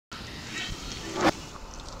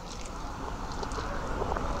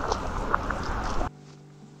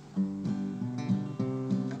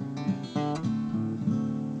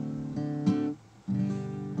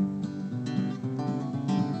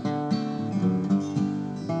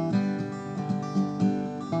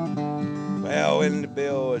Windy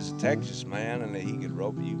Bill was a Texas man, and he could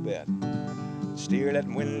rope, you bet. Steer that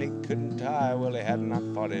Windy couldn't tie, well, he had not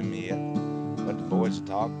fought him yet. But the boys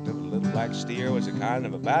talked of a little black steer was a kind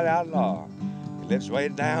of a bad outlaw. He lives way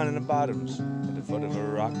down in the bottoms at the foot of a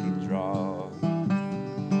rocky draw.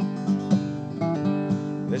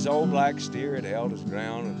 This old black steer had held his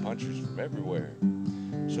ground with punchers from everywhere.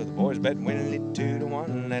 So the boys bet Windy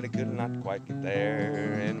 2-1 that he could not quite get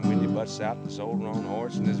there. And Windy busts out this old roan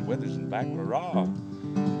horse, and his withers and back were raw.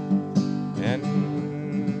 And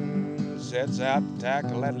sets out to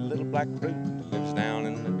tackle that little black brute that lives down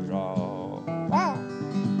in the draw. Wow!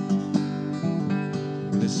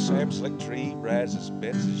 This Sam Slick tree brads his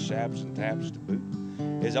bits, his shaps and taps to boot.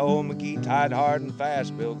 His old McGee tied hard and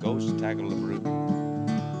fast, Bill goes to tackle the brute.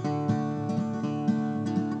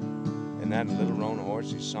 And that little roan horse,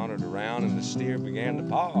 he sauntered around, and the steer began to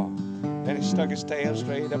paw. Then he stuck his tail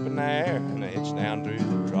straight up in the air, and it hitched down through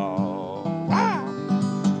the draw. Wow!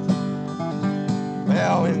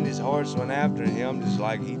 Well, Windy's horse went after him just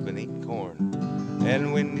like he'd been eating corn.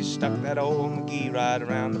 And Windy stuck that old McGee right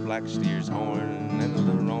around the black steer's horn. And the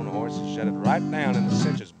little roan horse he shut it right down, and the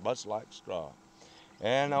cinches bust like straw.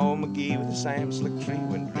 And old McGee with the Sam Slick tree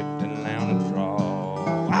went drifting down the draw.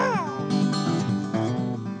 Wow!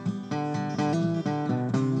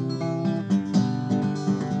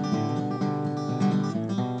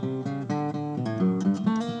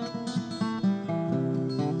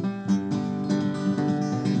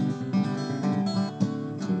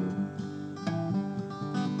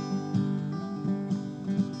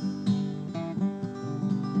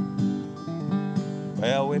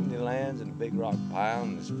 Well, Windy lands in a big rock pile,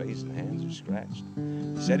 and his face and hands are scratched.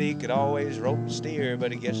 He said he could always rope a steer,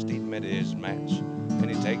 but he guessed he'd met his match. And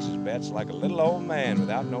he takes his bets like a little old man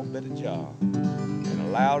without no bit of jaw. And a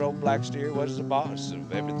loud old black steer was the boss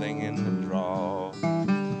of everything in the draw.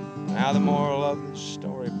 Now the moral of this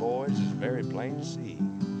story, boys, is very plain to see.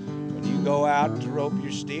 When you go out to rope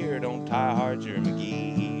your steer, don't tie hard your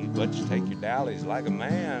McGee, but you take your dallies like a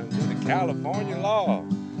man to the California law.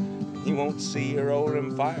 You won't see your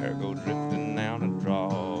old fire go drifting down a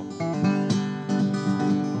draw.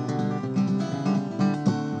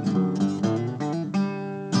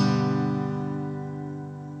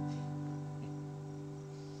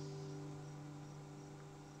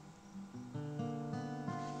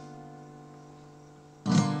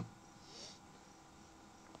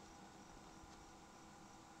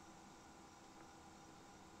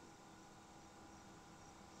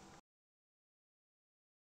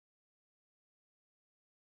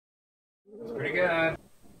 It's pretty good.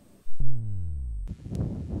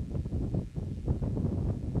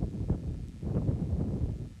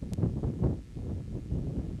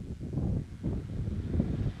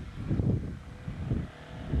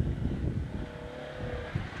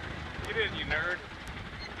 Get in, you nerd.